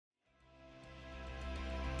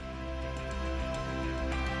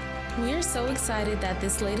We are so excited that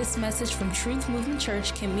this latest message from Truth Movement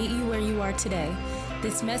Church can meet you where you are today.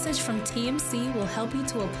 This message from TMC will help you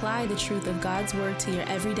to apply the truth of God's Word to your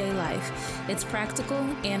everyday life. It's practical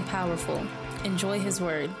and powerful. Enjoy His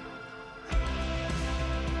Word.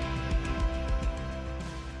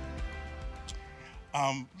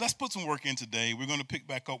 Let's put some work in today. We're going to pick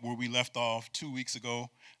back up where we left off 2 weeks ago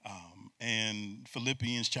in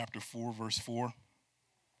Philippians chapter 4, verse 4,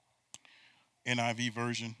 NIV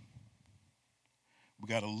version. We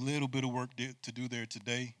got a little bit of work to do there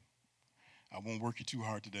today. I won't work you too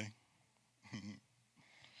hard today,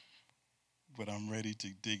 but I'm ready to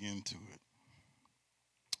dig into it.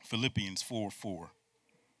 Philippians 4:4,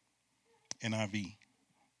 NIV.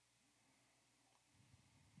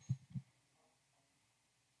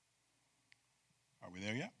 Are we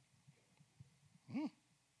there yet?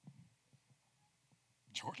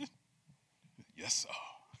 Jordan? Yes, sir.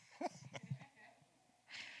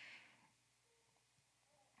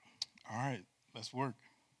 All right, let's work.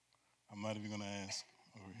 I'm not even going to ask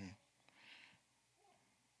over here.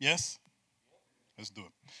 Yes? Let's do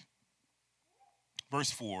it.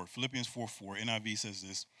 Verse 4, Philippians 4:4, NIV says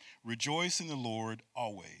this: rejoice in the Lord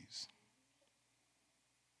always.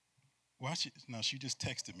 Well, she just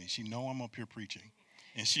texted me. She know I'm up here preaching.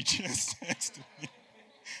 And she just texted me.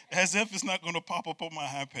 As if it's not going to pop up on my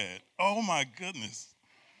iPad. Oh, my goodness.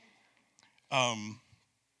 I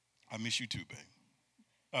miss you too, babe.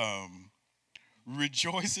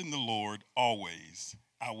 Rejoice in the Lord always.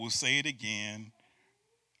 I will say it again.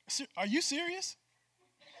 Are you serious?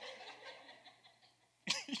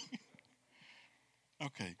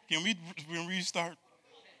 Okay. Can we restart?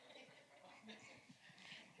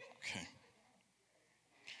 Okay.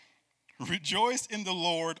 Rejoice in the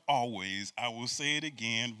Lord always. I will say it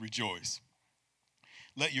again. Rejoice.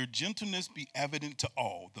 Let your gentleness be evident to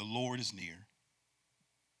all. The Lord is near.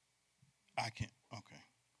 Okay.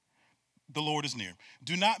 The Lord is near.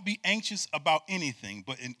 Do not be anxious about anything,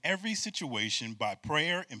 but in every situation, by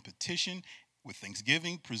prayer and petition, with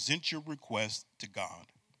thanksgiving, present your requests to God.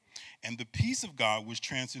 And the peace of God, which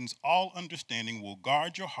transcends all understanding, will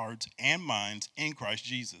guard your hearts and minds in Christ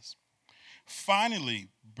Jesus. Finally,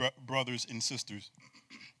 brothers and sisters,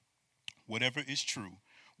 whatever is true,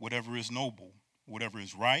 whatever is noble, whatever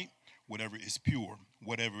is right, whatever is pure,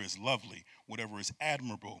 whatever is lovely, whatever is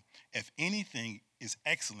admirable, if anything is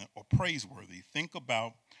excellent or praiseworthy, think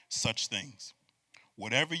about such things.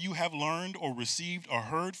 Whatever you have learned or received or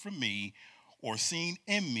heard from me or seen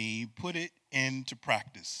in me, put it into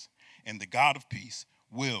practice, and the God of peace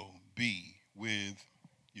will be with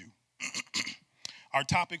you. Our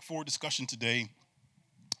topic for discussion today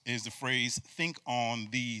is the phrase, think on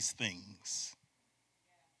these things.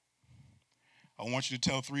 I want you to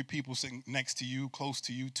tell 3 people sitting next to you, close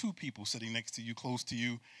to you, 2 people sitting next to you, close to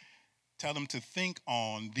you. Tell them to think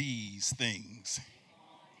on these things.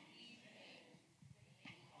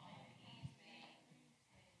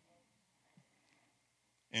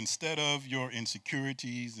 Instead of your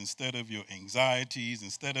insecurities, instead of your anxieties,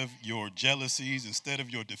 instead of your jealousies, instead of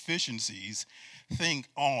your deficiencies, think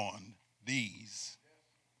on these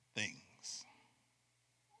things.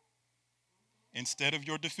 Instead of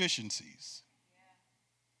your deficiencies,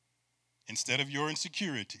 instead of your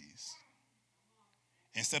insecurities,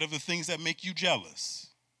 instead of the things that make you jealous,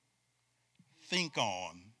 think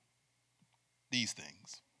on these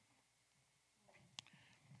things.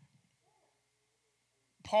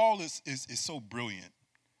 Paul is so brilliant,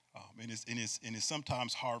 and it's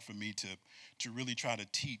sometimes hard for me to really try to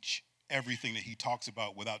teach everything that he talks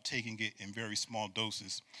about without taking it in very small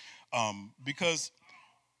doses, because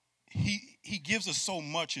he gives us so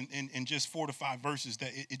much in just 4 to 5 verses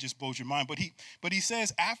that it just blows your mind. But he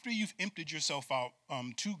says, after you've emptied yourself out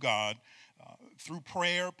to God through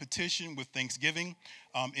prayer, petition, with thanksgiving,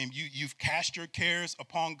 and you've cast your cares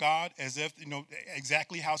upon God, as if you know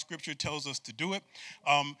exactly how Scripture tells us to do it.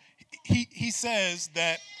 He says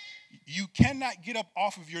that you cannot get up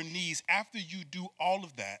off of your knees after you do all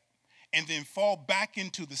of that and then fall back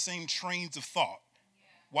into the same trains of thought.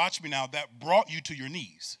 Watch me now, that brought you to your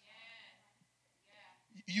knees.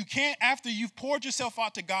 You can't, after you've poured yourself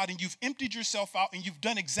out to God and you've emptied yourself out and you've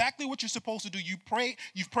done exactly what you're supposed to do. You've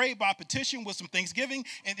prayed by petition with some thanksgiving,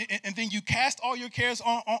 and then you cast all your cares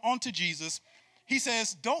onto Jesus. He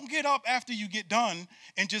says, don't get up after you get done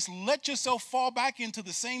and just let yourself fall back into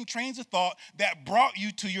the same trains of thought that brought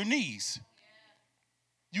you to your knees.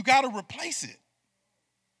 You got to replace it.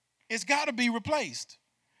 It's got to be replaced.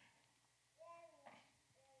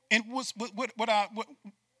 And what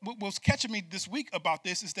was catching me this week about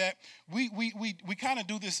this is that we kind of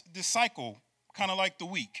do this cycle, kind of like the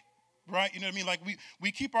week. Right? You know what I mean? Like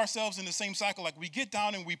we keep ourselves in the same cycle. Like we get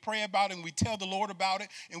down and we pray about it and we tell the Lord about it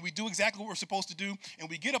and we do exactly what we're supposed to do and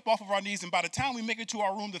we get up off of our knees, and by the time we make it to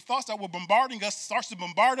our room, the thoughts that were bombarding us starts to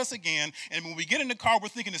bombard us again. And when we get in the car, we're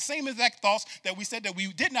thinking the same exact thoughts that we said that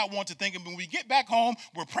we did not want to think. And when we get back home,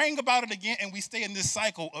 we're praying about it again, and we stay in this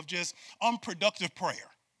cycle of just unproductive prayer.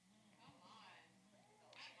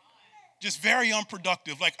 Just very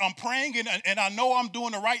unproductive. Like I'm praying and I know I'm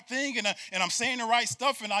doing the right thing and I'm saying the right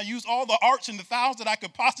stuff, and I use all the arts and the thousands that I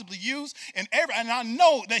could possibly use, and I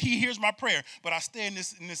know that he hears my prayer, but I stay in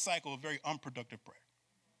this cycle of very unproductive prayer.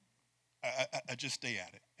 I just stay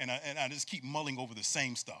at it, and I just keep mulling over the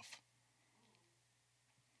same stuff.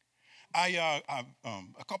 I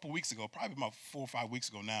a couple weeks ago, probably about 4 or 5 weeks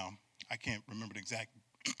ago now, I can't remember the exact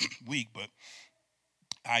week, but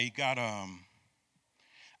I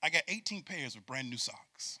got 18 pairs of brand new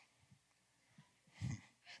socks.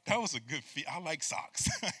 That was a good feat. I like socks.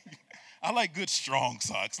 I like good, strong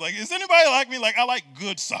socks. Like, is anybody like me? Like, I like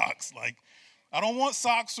good socks. Like, I don't want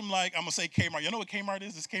socks from, like, I'm going to say Kmart. You know what Kmart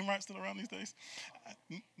is? Is Kmart still around these days?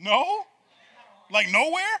 No? Like,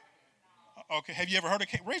 nowhere? Okay. Have you ever heard of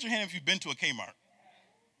Kmart? Raise your hand if you've been to a Kmart.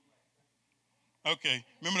 Okay.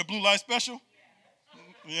 Remember the blue light special?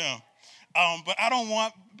 Yeah. But I don't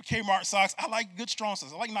want Kmart socks. I like good, strong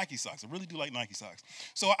socks. I like Nike socks. I really do like Nike socks.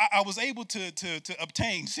 So I was able to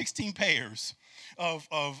obtain 16 pairs of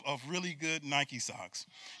really good Nike socks,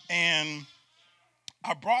 and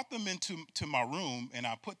I brought them into my room, and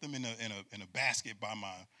I put them in a basket by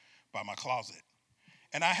my closet.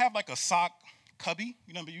 And I have like a sock cubby.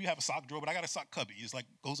 You know, you have a sock drawer, but I got a sock cubby. It's like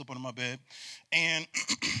goes up under my bed, and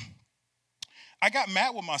I got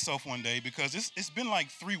mad with myself one day because it's been like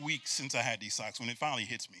 3 weeks since I had these socks when it finally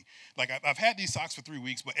hits me. Like I've had these socks for 3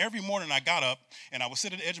 weeks, but every morning I got up and I would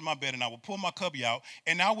sit at the edge of my bed and I would pull my cubby out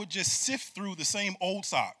and I would just sift through the same old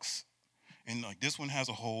socks. And like this one has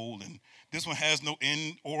a hole and this one has no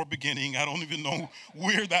end or beginning. I don't even know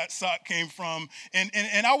where that sock came from.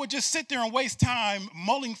 And I would just sit there and waste time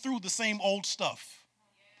mulling through the same old stuff.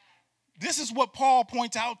 This is what Paul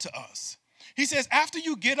points out to us. He says, after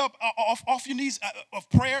you get up off your knees of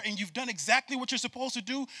prayer and you've done exactly what you're supposed to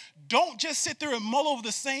do, don't just sit there and mull over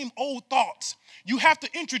the same old thoughts. You have to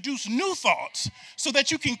introduce new thoughts so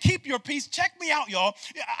that you can keep your peace. Check me out, y'all.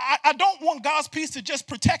 I don't want God's peace to just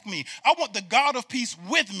protect me. I want the God of peace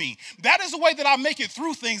with me. That is the way that I make it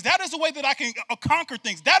through things. That is the way that I can conquer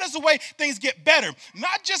things. That is the way things get better.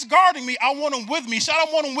 Not just guarding me. I want them with me. Shout,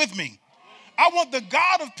 I want them with me. I want the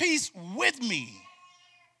God of peace with me.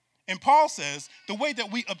 And Paul says the way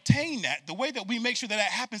that we obtain that, the way that we make sure that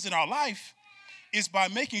happens in our life is by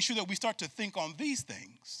making sure that we start to think on these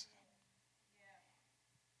things.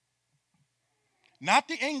 Not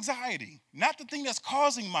the anxiety, not the thing that's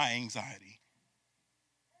causing my anxiety.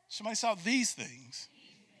 Somebody saw these things.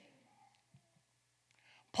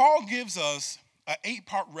 Paul gives us an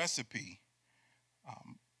 8-part recipe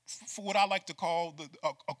for what I like to call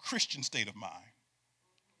a Christian state of mind.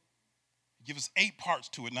 Give us 8 parts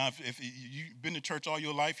to it. Now, if you've been to church all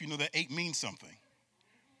your life, you know that 8 means something.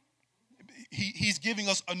 He's giving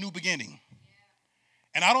us a new beginning.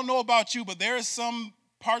 And I don't know about you, but there are some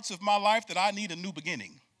parts of my life that I need a new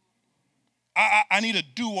beginning. I need a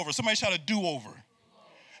do-over. Somebody shout a do-over.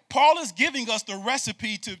 Paul is giving us the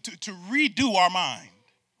recipe to redo our mind.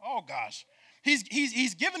 Oh, gosh.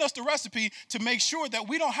 He's given us the recipe to make sure that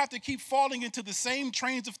we don't have to keep falling into the same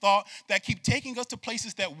trains of thought that keep taking us to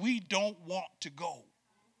places that we don't want to go.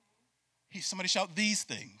 Somebody shout these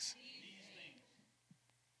things.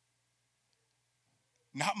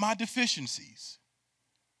 Not my deficiencies.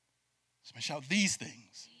 Somebody shout these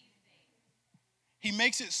things. He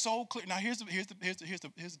makes it so clear. Now here's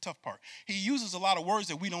the tough part. He uses a lot of words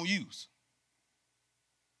that we don't use.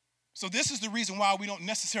 So this is the reason why we don't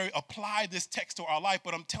necessarily apply this text to our life,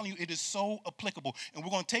 but I'm telling you, it is so applicable. And we're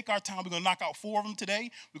going to take our time. We're going to knock out 4 of them today.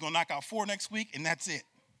 We're going to knock out 4 next week, and that's it.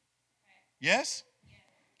 Yes?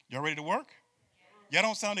 Y'all ready to work? Y'all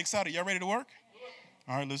don't sound excited. Y'all ready to work?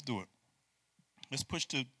 All right, let's do it. Let's push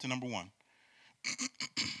to number 1.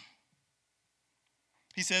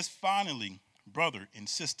 He says, finally, brother and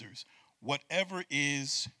sisters, whatever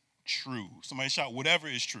is true. Somebody shout, whatever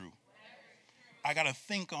is true. I got to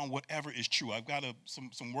think on whatever is true. I've got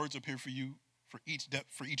some words up here for you. For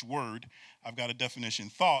each word, I've got a definition.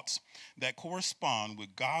 Thoughts that correspond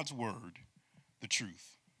with God's word, the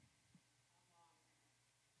truth.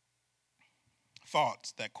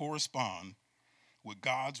 Thoughts that correspond with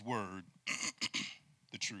God's word,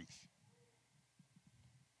 the truth.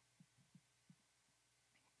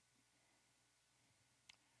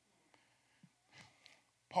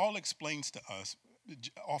 Paul explains to us,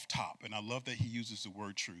 off top, and I love that he uses the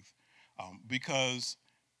word truth, because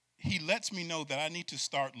he lets me know that I need to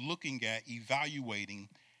start looking at evaluating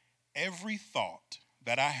every thought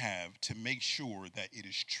that I have to make sure that it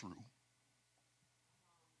is true.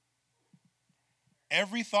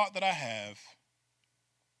 Every thought that I have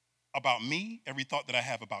about me, every thought that I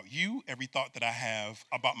have about you, every thought that I have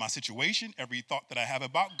about my situation, every thought that I have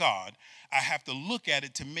about God, I have to look at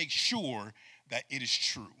it to make sure that it is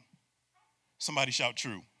true. Somebody shout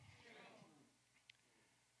true.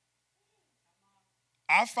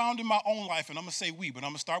 I found in my own life, and I'm going to say we, but I'm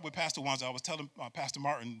going to start with Pastor Wanza. I was telling Pastor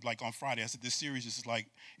Martin, like on Friday, I said this series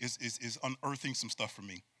is unearthing some stuff for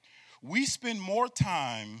me. We spend more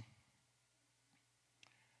time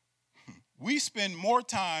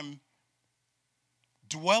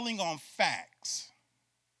dwelling on facts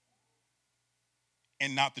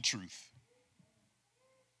and not the truth.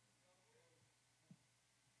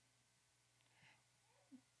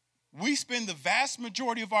 We spend the vast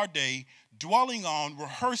majority of our day dwelling on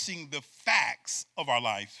rehearsing the facts of our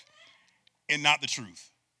life and not the truth.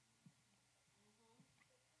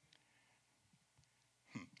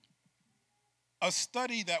 A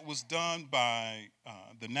study that was done by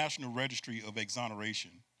the National Registry of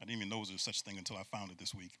Exoneration, I didn't even know there was such a thing until I found it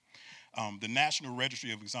this week. The National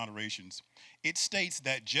Registry of Exonerations, it states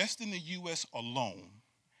that just in the U.S. alone,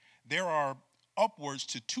 there are upwards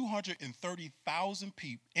to 230,000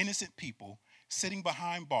 innocent people sitting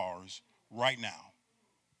behind bars right now.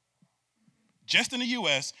 Just in the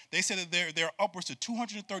U.S., they said that there are upwards to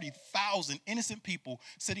 230,000 innocent people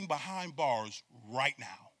sitting behind bars right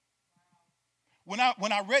now. When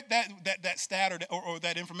I read that stat or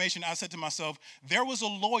that information, I said to myself, there was a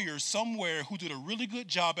lawyer somewhere who did a really good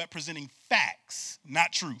job at presenting facts,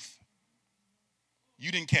 not truth.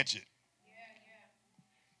 You didn't catch it.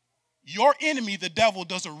 Your enemy, the devil,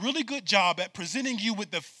 does a really good job at presenting you with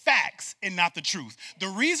the facts and not the truth. The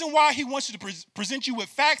reason why he wants you to present you with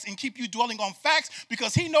facts and keep you dwelling on facts,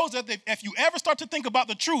 because he knows that if you ever start to think about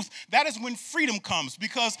the truth, that is when freedom comes,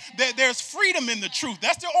 because there's freedom in the truth.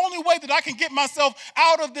 That's the only way that I can get myself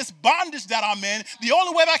out of this bondage that I'm in. The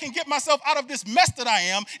only way that I can get myself out of this mess that I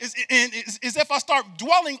am is if I start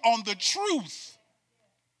dwelling on the truth,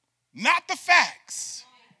 not the facts.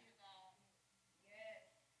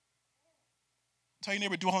 Tell your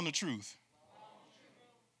neighbor, dwell on the truth.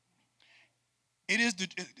 It is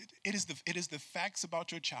the facts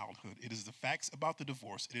about your childhood. It is the facts about the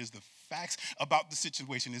divorce. It is the facts about the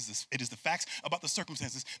situation. It is the facts about the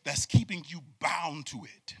circumstances that's keeping you bound to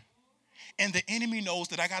it. And the enemy knows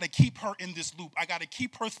that I got to keep her in this loop. I got to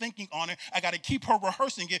keep her thinking on it. I got to keep her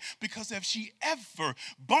rehearsing it, because if she ever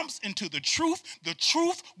bumps into the truth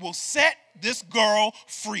will set this girl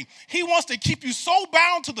free. He wants to keep you so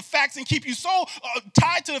bound to the facts and keep you so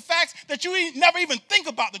tied to the facts that you never even think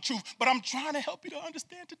about the truth. But I'm trying to help you to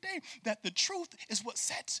understand today that the truth is what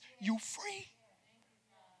sets you free.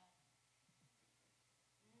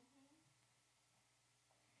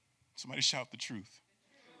 Somebody shout the truth.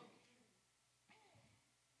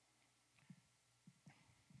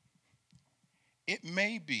 It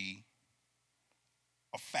may be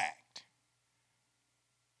a fact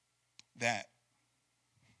that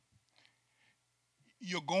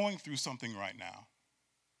you're going through something right now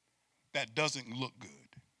that doesn't look good.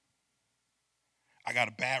 I got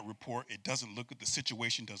a bad report. It doesn't look good. The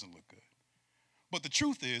situation doesn't look good. But the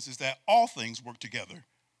truth is that all things work together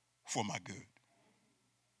for my good.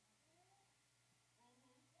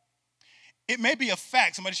 It may be a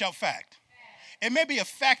fact. Somebody shout fact. It may be a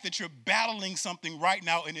fact that you're battling something right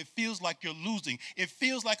now and it feels like you're losing. It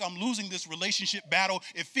feels like I'm losing this relationship battle.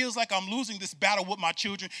 It feels like I'm losing this battle with my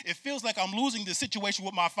children. It feels like I'm losing this situation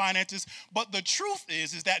with my finances. But the truth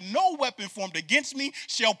is that no weapon formed against me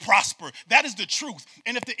shall prosper. That is the truth.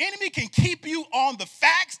 And if the enemy can keep you on the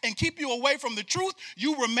facts and keep you away from the truth,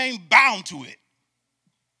 you remain bound to it.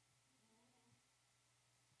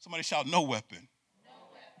 Somebody shout, no weapon.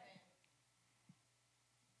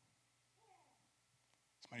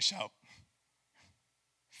 Somebody shout,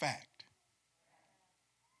 fact.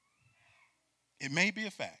 It may be a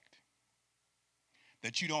fact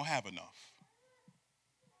that you don't have enough.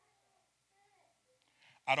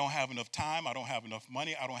 I don't have enough time. I don't have enough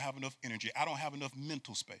money. I don't have enough energy. I don't have enough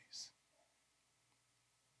mental space.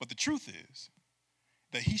 But the truth is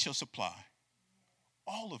that he shall supply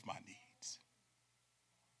all of my needs.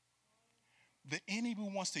 The enemy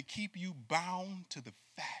wants to keep you bound to the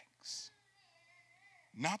facts,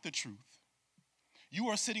 not the truth. You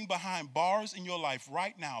are sitting behind bars in your life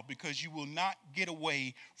right now because you will not get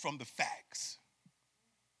away from the facts.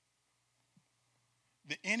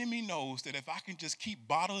 The enemy knows that if I can just keep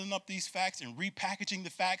bottling up these facts and repackaging the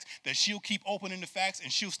facts, that she'll keep opening the facts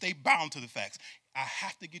and she'll stay bound to the facts. I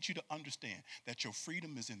have to get you to understand that your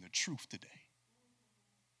freedom is in the truth today.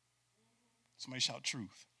 Somebody shout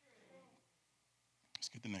truth. Let's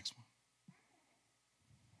get the next one.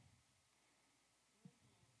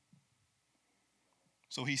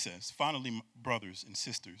 So he says, finally, brothers and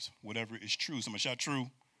sisters, whatever is true, somebody shout true.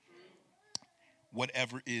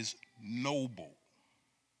 Whatever is noble.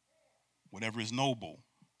 Whatever is noble.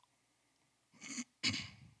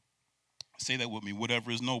 Say that with me. Whatever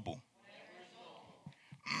is noble.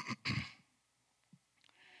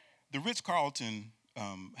 The Ritz-Carlton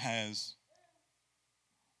has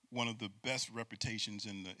one of the best reputations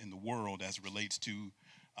in the world as it relates to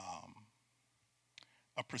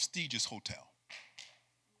a prestigious hotel.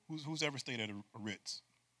 Who's ever stayed at a Ritz?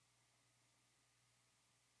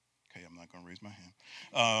 Okay, I'm not going to raise my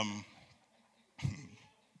hand.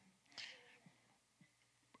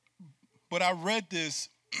 But I read this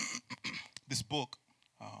book.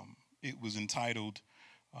 It was entitled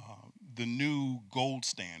The New Gold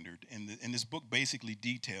Standard. And this book basically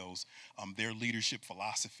details their leadership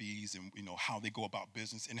philosophies and how they go about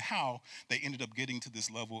business and how they ended up getting to this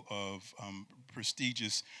level of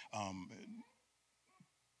prestigious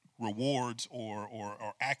rewards or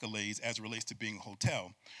accolades as it relates to being a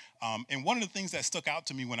hotel. And one of the things that stuck out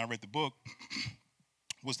to me when I read the book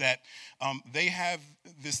was that they have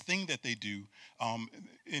this thing that they do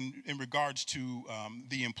in regards to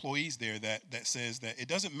the employees there that says that it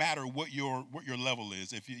doesn't matter what your level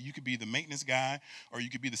is. If you could be the maintenance guy or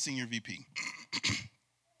you could be the senior VP.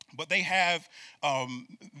 But they have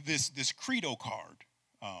this credo card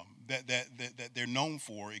that they're known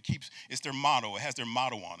for. It's their motto. It has their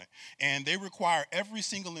motto on it. And they require every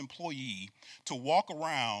single employee to walk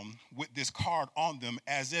around with this card on them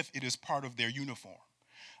as if it is part of their uniform.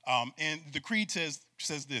 And the creed says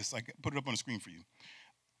this. I put it up on the screen for you.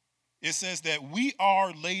 It says that we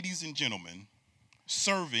are ladies and gentlemen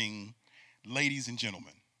serving ladies and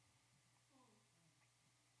gentlemen.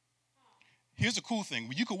 Here's the cool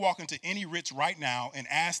thing. You could walk into any Ritz right now and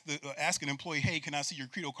ask an employee, hey, can I see your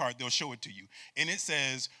credo card? They'll show it to you. And it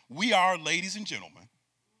says, we are ladies and gentlemen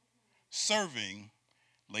serving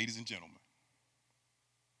ladies and gentlemen.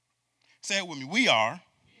 Say it with me. We are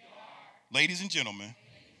ladies and gentlemen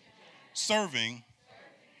serving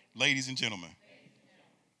ladies and gentlemen.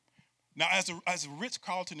 Now, as a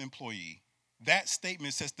Ritz-Carlton employee, that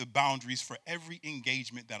statement sets the boundaries for every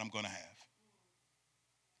engagement that I'm going to have.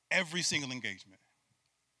 Every single engagement.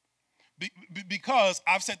 Because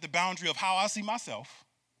I've set the boundary of how I see myself.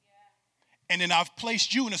 And then I've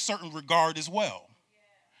placed you in a certain regard as well.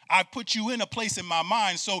 I've put you in a place in my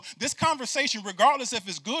mind. So this conversation, regardless if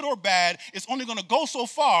it's good or bad, it's only going to go so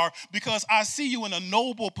far because I see you in a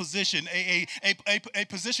noble position, a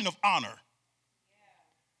position of honor.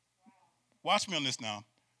 Watch me on this now.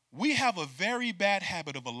 We have a very bad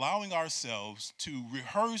habit of allowing ourselves to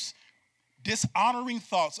rehearse dishonoring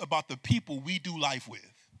thoughts about the people we do life with.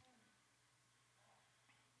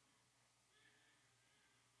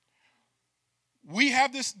 We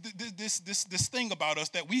have this thing about us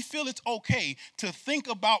that we feel it's okay to think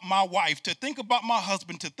about my wife, to think about my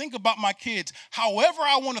husband, to think about my kids, however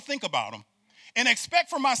I want to think about them, and expect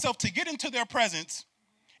for myself to get into their presence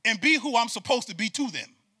and be who I'm supposed to be to them.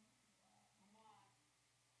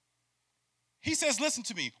 He says, listen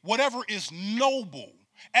to me, whatever is noble,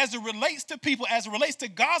 as it relates to people, as it relates to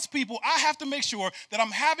God's people, I have to make sure that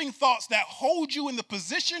I'm having thoughts that hold you in the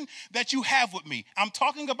position that you have with me. I'm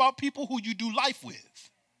talking about people who you do life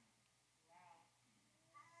with.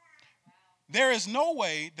 There is no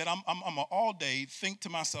way that I'm all day think to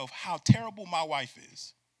myself how terrible my wife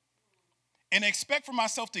is and expect for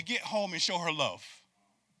myself to get home and show her love.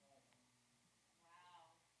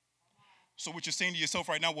 So what you're saying to yourself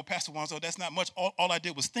right now, well, Pastor Wanzo, that's not much. All I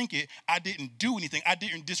did was think it. I didn't do anything. I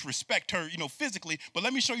didn't disrespect her, physically. But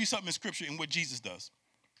let me show you something in Scripture and what Jesus does.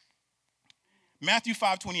 Matthew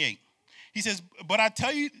 5:28. He says, but I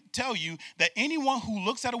tell you that anyone who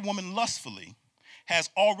looks at a woman lustfully has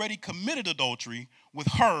already committed adultery with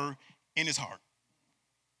her in his heart.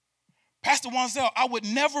 Pastor Wanzel, I would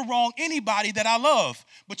never wrong anybody that I love,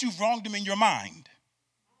 but you've wronged them in your mind.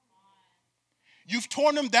 You've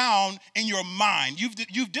torn them down in your mind. You've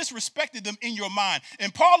disrespected them in your mind.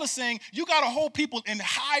 And Paul is saying you got to hold people in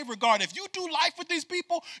high regard. If you do life with these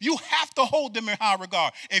people, you have to hold them in high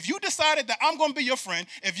regard. If you decided that I'm going to be your friend,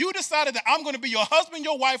 if you decided that I'm going to be your husband,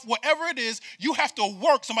 your wife, whatever it is, you have to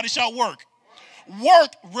work. Somebody shout work. Work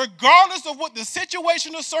regardless of what the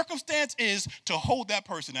situation or circumstance is to hold that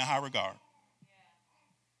person in high regard.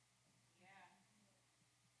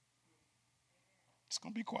 It's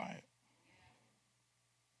going to be quiet.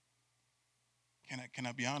 Can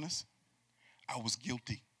I be honest? I was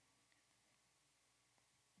guilty.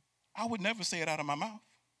 I would never say it out of my mouth.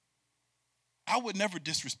 I would never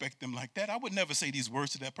disrespect them like that. I would never say these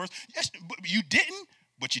words to that person. Yes, but you didn't,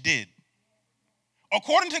 but you did.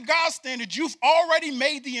 According to God's standards, you've already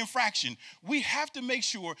made the infraction. We have to make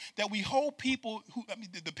sure that we hold people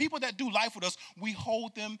the people that do life with us, we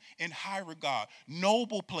hold them in high regard,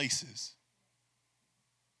 noble places.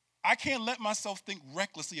 I can't let myself think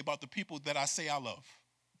recklessly about the people that I say I love.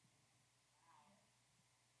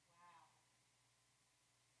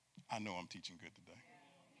 I know I'm teaching good today.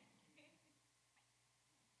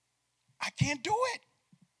 I can't do it.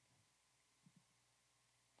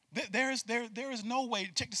 There is no way.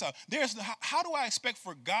 Check this out. How do I expect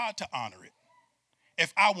for God to honor it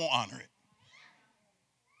if I won't honor it?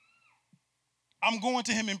 I'm going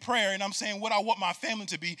to him in prayer and I'm saying what I want my family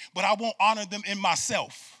to be, but I won't honor them in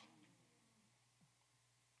myself.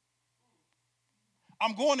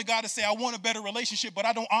 I'm going to God to say I want a better relationship, but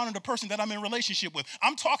I don't honor the person that I'm in relationship with.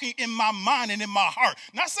 I'm talking in my mind and in my heart.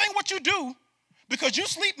 Not saying what you do, because you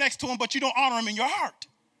sleep next to him, but you don't honor him in your heart.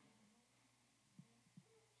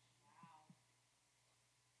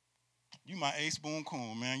 You my ace boon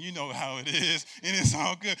coon, man. You know how it is, and it's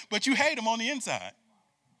all good. But you hate him on the inside.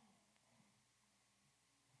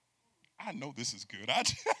 I know this is good.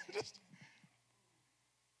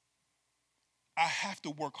 I have to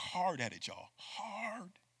work hard at it, y'all. Hard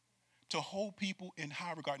to hold people in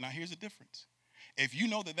high regard. Now, here's the difference. If you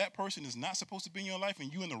know that that person is not supposed to be in your life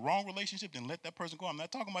and you're in the wrong relationship, then let that person go. I'm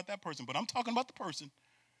not talking about that person, but I'm talking about the person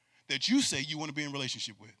that you say you want to be in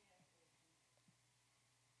relationship with.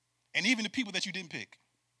 And even the people that you didn't pick.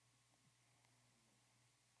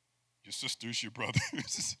 Your sisters, your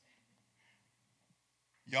brothers.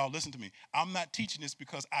 Y'all, listen to me. I'm not teaching this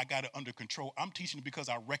because I got it under control. I'm teaching it because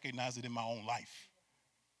I recognize it in my own life.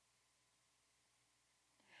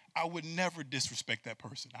 I would never disrespect that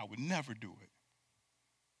person. I would never do it.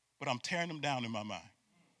 But I'm tearing them down in my mind.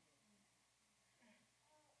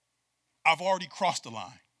 I've already crossed the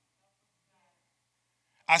line.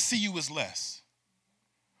 I see you as less.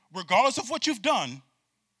 Regardless of what you've done,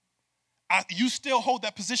 you still hold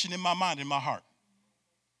that position in my mind, in my heart.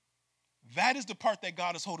 That is the part that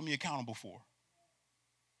God is holding me accountable for.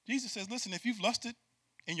 Jesus says, listen, if you've lusted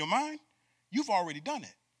in your mind, you've already done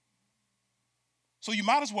it. So you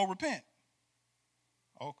might as well repent.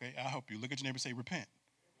 Okay, I'll help you. Look at your neighbor and say, repent.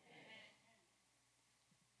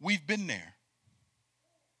 We've been there.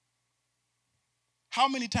 How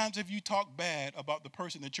many times have you talked bad about the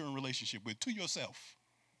person that you're in a relationship with to yourself?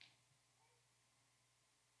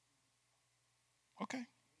 Okay.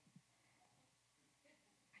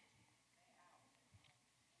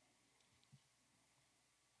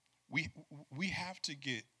 We have to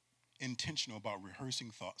get intentional about rehearsing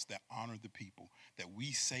thoughts that honor the people that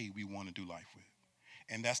we say we want to do life with.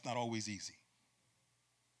 And that's not always easy.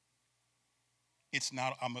 It's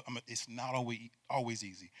not always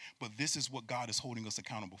easy. But this is what God is holding us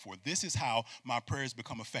accountable for. This is how my prayers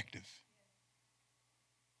become effective.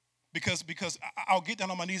 Because I'll get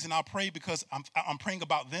down on my knees and I'll pray because I'm praying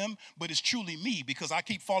about them, but it's truly me because I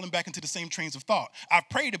keep falling back into the same trains of thought. I've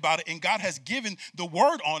prayed about it and God has given the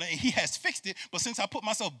word on it and he has fixed it, but since I put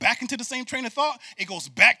myself back into the same train of thought, it goes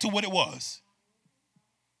back to what it was.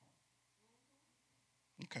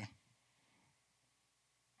 Okay.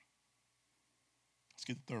 Let's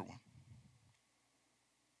get the third one.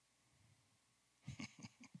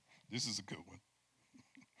 This is a good one.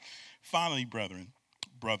 Finally,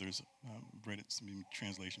 brothers, read it some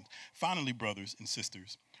translations. Finally, brothers and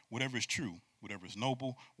sisters, whatever is true, whatever is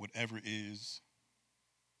noble, whatever is,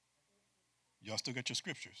 y'all still got your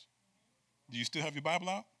scriptures? Do you still have your Bible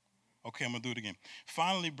out? Okay, I'm going to do it again.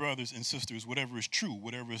 Finally, brothers and sisters, whatever is true,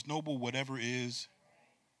 whatever is noble, whatever is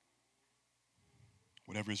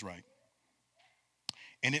right.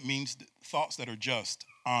 And it means thoughts that are just,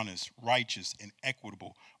 honest, righteous, and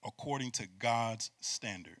equitable according to God's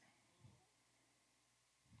standard.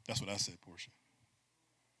 That's what I said, Portia.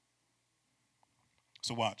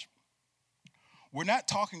 So watch. We're not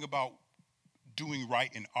talking about doing right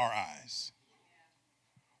in our eyes.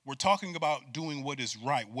 We're talking about doing what is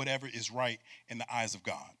right, whatever is right in the eyes of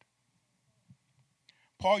God.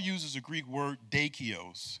 Paul uses a Greek word,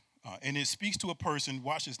 daikios, and it speaks to a person,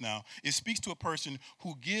 watch this now, it speaks to a person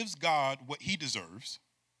who gives God what he deserves,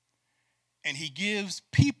 and he gives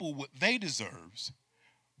people what they deserve,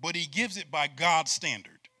 but he gives it by God's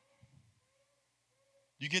standard.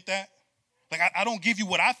 You get that? Like, I don't give you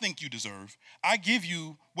what I think you deserve. I give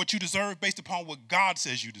you what you deserve based upon what God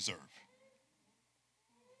says you deserve.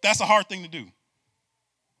 That's a hard thing to do.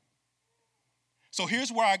 So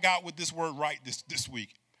here's where I got with this word right this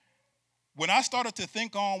week. When I started to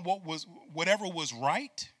think on whatever was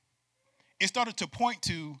right, it started to point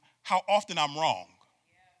to how often I'm wrong.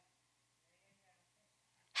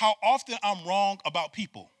 How often I'm wrong about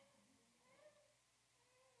people.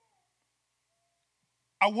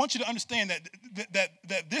 I want you to understand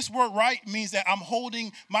that this word right means that I'm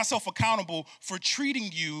holding myself accountable for treating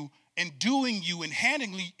you and doing you and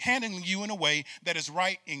handling you in a way that is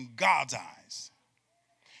right in God's eyes.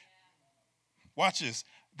 Watch this.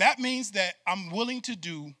 That means that I'm willing to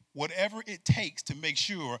do whatever it takes to make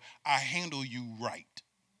sure I handle you right.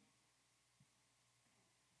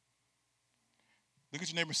 Look at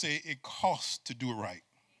your neighbor and say, it costs to do it right.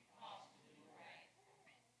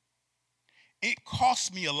 It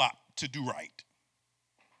costs me a lot to do right.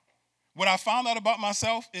 What I found out about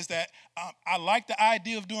myself is that I like the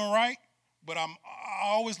idea of doing right, but I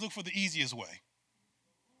always look for the easiest way.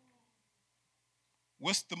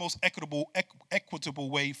 What's the most equitable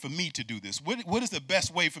way for me to do this? What is the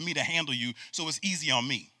best way for me to handle you so it's easy on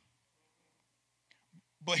me?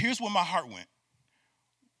 But here's where my heart went.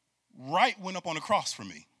 Right went up on the cross for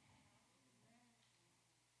me.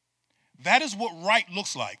 That is what right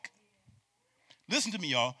looks like. Listen to me,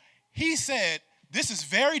 y'all. He said, this is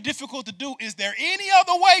very difficult to do. Is there any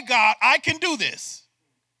other way, God, I can do this?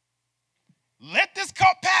 Let this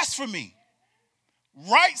cup pass from me.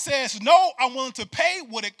 Right says, no, I'm willing to pay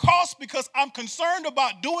what it costs because I'm concerned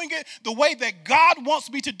about doing it the way that God wants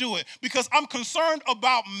me to do it, because I'm concerned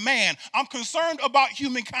about man. I'm concerned about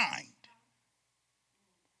humankind.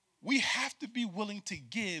 We have to be willing to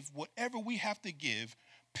give whatever we have to give,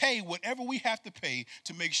 pay whatever we have to pay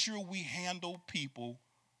to make sure we handle people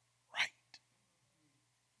right.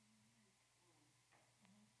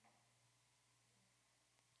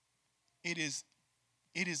 It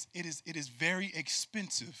is very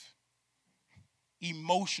expensive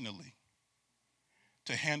emotionally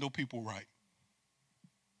to handle people right.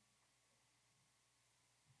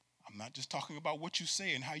 I'm not just talking about what you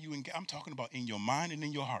say and how you engage. I'm talking about in your mind and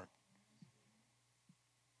in your heart.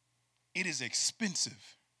 It is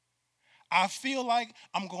expensive. I feel like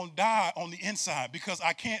I'm going to die on the inside because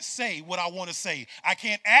I can't say what I want to say. I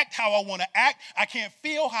can't act how I want to act. I can't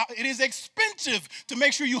feel how. It is expensive to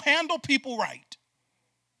make sure you handle people right.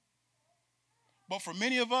 But for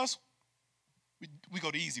many of us, we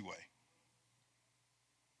go the easy way.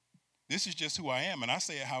 This is just who I am, and I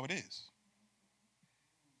say it how it is.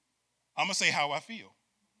 I'm going to say how I feel.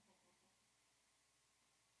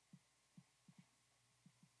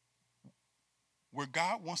 Where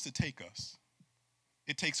God wants to take us,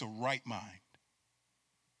 it takes a right mind.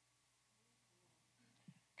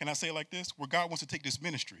 Can I say it like this? Where God wants to take this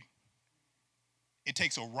ministry, it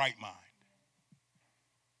takes a right mind.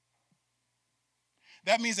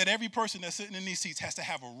 That means that every person that's sitting in these seats has to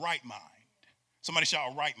have a right mind. Somebody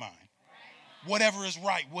shout a right mind. Whatever is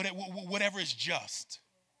right, whatever is just.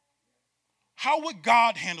 How would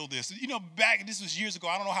God handle this? You know, this was years ago.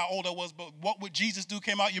 I don't know how old I was, but What Would Jesus Do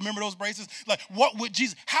came out. You remember those braces? Like,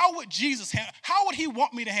 how would Jesus how would he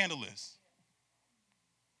want me to handle this?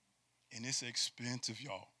 And it's expensive,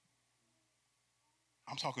 y'all.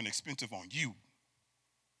 I'm talking expensive on you.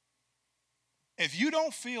 If you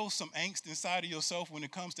don't feel some angst inside of yourself when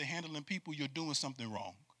it comes to handling people, you're doing something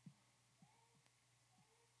wrong.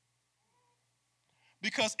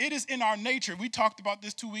 Because it is in our nature. We talked about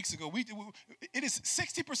this 2 weeks ago. It is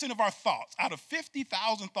 60% of our thoughts, out of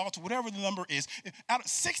 50,000 thoughts, whatever the number is, out of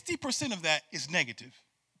 60% of that is negative.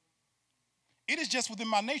 It is just within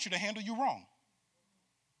my nature to handle you wrong.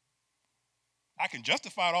 I can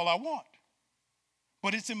justify it all I want,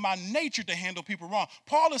 but it's in my nature to handle people wrong.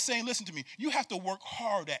 Paul is saying, listen to me, you have to work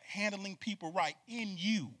hard at handling people right in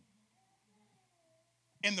you.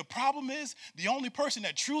 And the problem is, the only person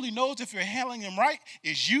that truly knows if you're handling them right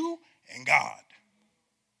is you and God.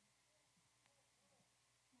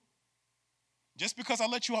 Just because I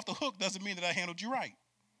let you off the hook doesn't mean that I handled you right.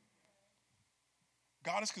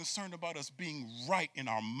 God is concerned about us being right in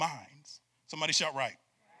our minds. Somebody shout right.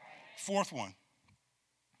 Fourth one.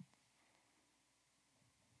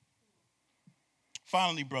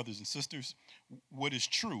 Finally, brothers and sisters, what is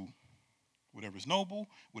true, whatever is noble,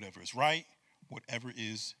 whatever is right, whatever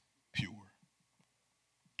is pure.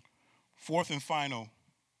 Fourth and final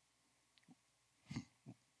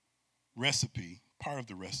recipe, part of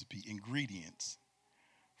the recipe, ingredients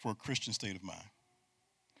for a Christian state of mind.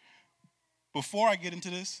 Before I get into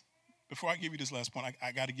this, before I give you this last point,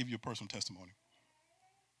 I got to give you a personal testimony.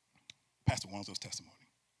 Pastor Wanzo's testimony.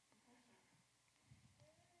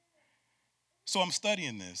 So I'm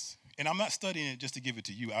studying this, and I'm not studying it just to give it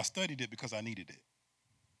to you. I studied it because I needed it.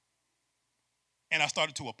 And I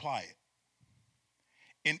started to apply it.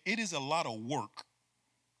 And it is a lot of work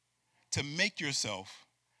to make yourself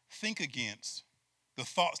think against the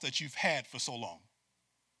thoughts that you've had for so long.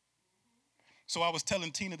 So I was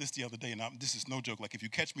telling Tina this the other day, and this is no joke. Like, if you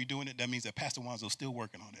catch me doing it, that means that Pastor Wanzo's still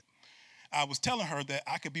working on it. I was telling her that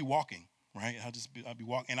I could be walking, right? I'd be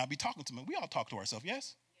walking, and I'd be talking to me. We all talk to ourselves,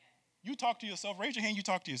 yes? You talk to yourself. Raise your hand, you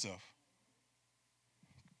talk to yourself.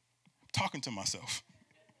 I'm talking to myself.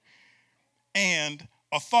 And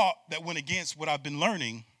a thought that went against what I've been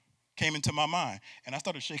learning came into my mind, and I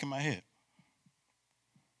started shaking my head.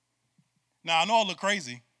 Now, I know I look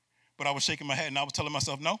crazy, but I was shaking my head, and I was telling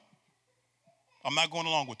myself, no, I'm not going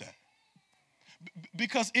along with that.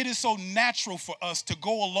 Because it is so natural for us to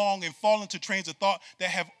go along and fall into trains of thought that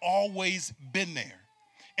have always been there.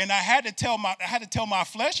 And I had to tell my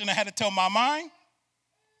flesh, and I had to tell my mind,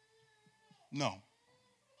 no.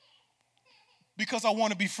 Because I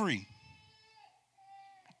want to be free.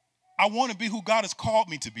 I want to be who God has called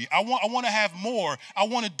me to be. I want to have more. I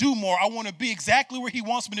want to do more. I want to be exactly where he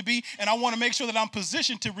wants me to be, and I want to make sure that I'm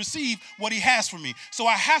positioned to receive what he has for me. So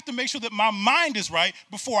I have to make sure that my mind is right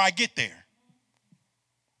before I get there.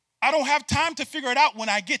 I don't have time to figure it out when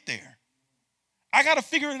I get there. I got to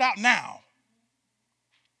figure it out now.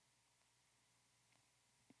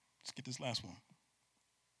 Let's get this last one.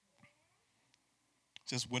 It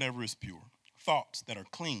says, whatever is pure, thoughts that are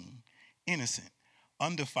clean, innocent,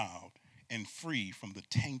 undefiled, and free from the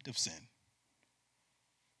taint of sin.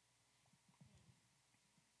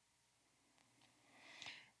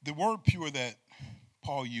 The word pure that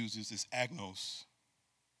Paul uses is agnos.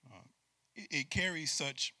 It carries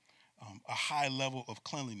such a high level of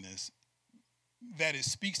cleanliness that it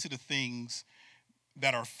speaks to the things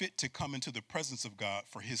that are fit to come into the presence of God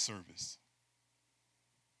for his service.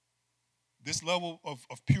 This level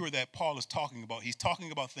of pure that Paul is talking about, he's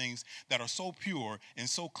talking about things that are so pure and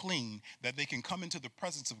so clean that they can come into the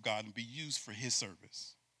presence of God and be used for his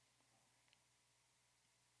service.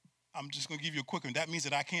 I'm just going to give you a quick one. That means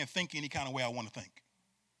that I can't think any kind of way I want to think.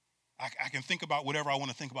 I can think about whatever I want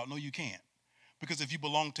to think about. No, you can't. Because if you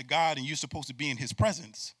belong to God and you're supposed to be in his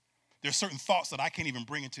presence, there's certain thoughts that I can't even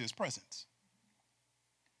bring into his presence.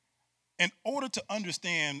 In order to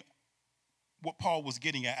understand what Paul was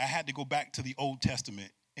getting at, I had to go back to the Old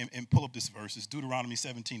Testament and pull up this verse. It's Deuteronomy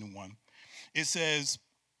 17:1. It says,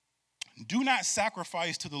 do not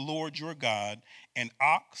sacrifice to the Lord your God an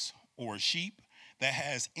ox or a sheep that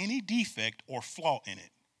has any defect or flaw in it,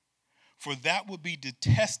 for that would be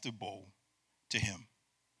detestable to him.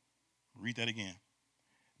 Read that again.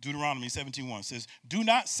 Deuteronomy 17:1 says, do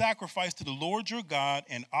not sacrifice to the Lord your God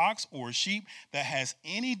an ox or a sheep that has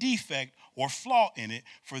any defect or flaw in it,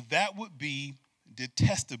 for that would be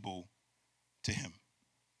detestable to him.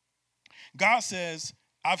 God says,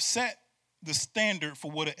 I've set the standard for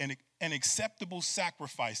what an acceptable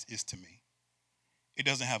sacrifice is to me. It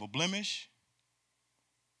doesn't have a blemish.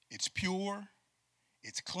 It's pure.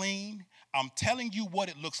 It's clean. I'm telling you what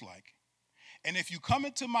it looks like. And if you come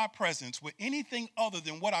into my presence with anything other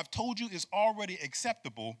than what I've told you is already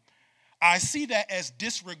acceptable, I see that as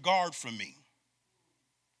disregard for me.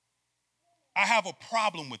 I have a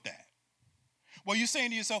problem with that. Well, you're saying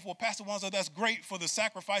to yourself, well, Pastor Wanzo, that's great for the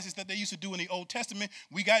sacrifices that they used to do in the Old Testament.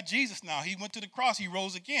 We got Jesus now. He went to the cross. He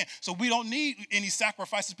rose again. So we don't need any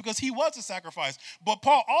sacrifices because he was a sacrifice. But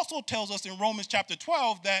Paul also tells us in Romans chapter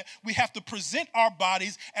 12 that we have to present our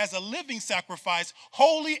bodies as a living sacrifice,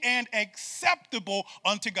 holy and acceptable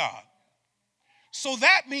unto God. So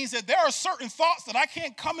that means that there are certain thoughts that I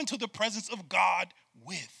can't come into the presence of God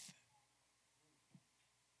with.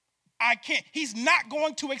 I can't. He's not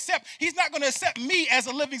going to accept me as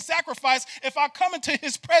a living sacrifice if I come into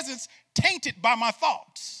his presence tainted by my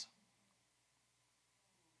thoughts.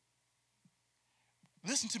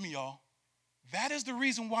 Listen to me, y'all. That is the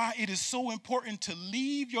reason why it is so important to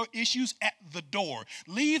leave your issues at the door.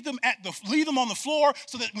 Leave them on the floor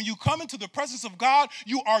so that when you come into the presence of God,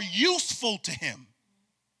 you are useful to him.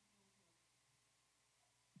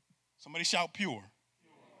 Somebody shout pure.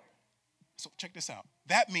 So check this out.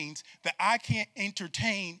 That means that I can't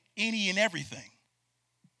entertain any and everything.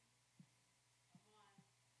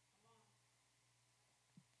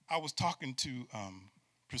 I was talking to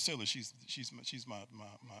Priscilla. She's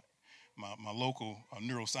my local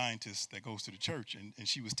neuroscientist that goes to the church, and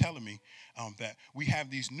she was telling me that we have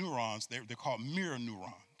these neurons. They're called mirror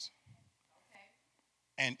neurons.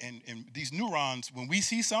 Okay. And these neurons, when we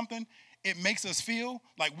see something, it makes us feel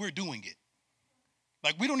like we're doing it.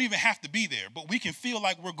 Like we don't even have to be there, but we can feel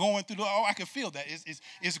like we're going through I can feel that.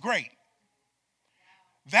 It's great.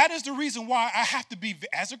 That is the reason why I have to be,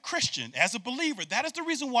 as a Christian, as a believer, that is the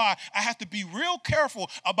reason why I have to be real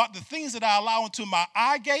careful about the things that I allow into my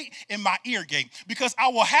eye gate and my ear gate. Because I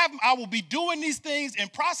will be doing these things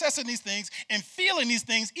and processing these things and feeling these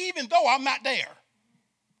things even though I'm not there.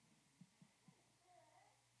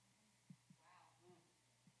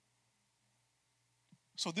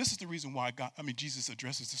 So this is the reason why Jesus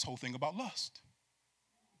addresses this whole thing about lust.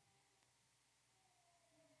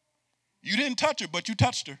 You didn't touch her, but you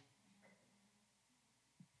touched her.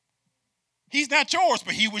 He's not yours,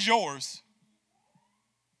 but he was yours.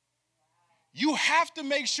 You have to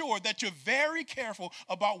make sure that you're very careful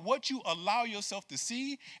about what you allow yourself to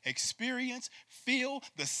see, experience, feel,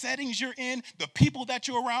 the settings you're in, the people that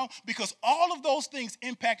you're around, because all of those things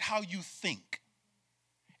impact how you think.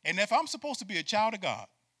 And if I'm supposed to be a child of God,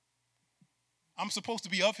 I'm supposed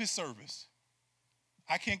to be of his service,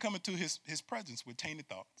 I can't come into his presence with tainted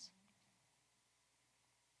thoughts.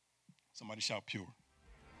 Somebody shout pure.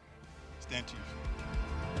 Stand to your feet.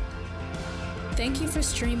 Thank you for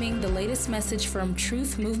streaming the latest message from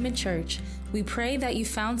Truth Movement Church. We pray that you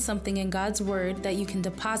found something in God's Word that you can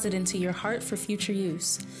deposit into your heart for future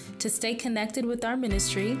use. To stay connected with our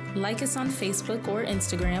ministry, like us on Facebook or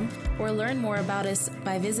Instagram, or learn more about us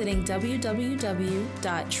by visiting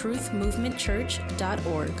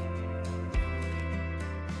www.truthmovementchurch.org.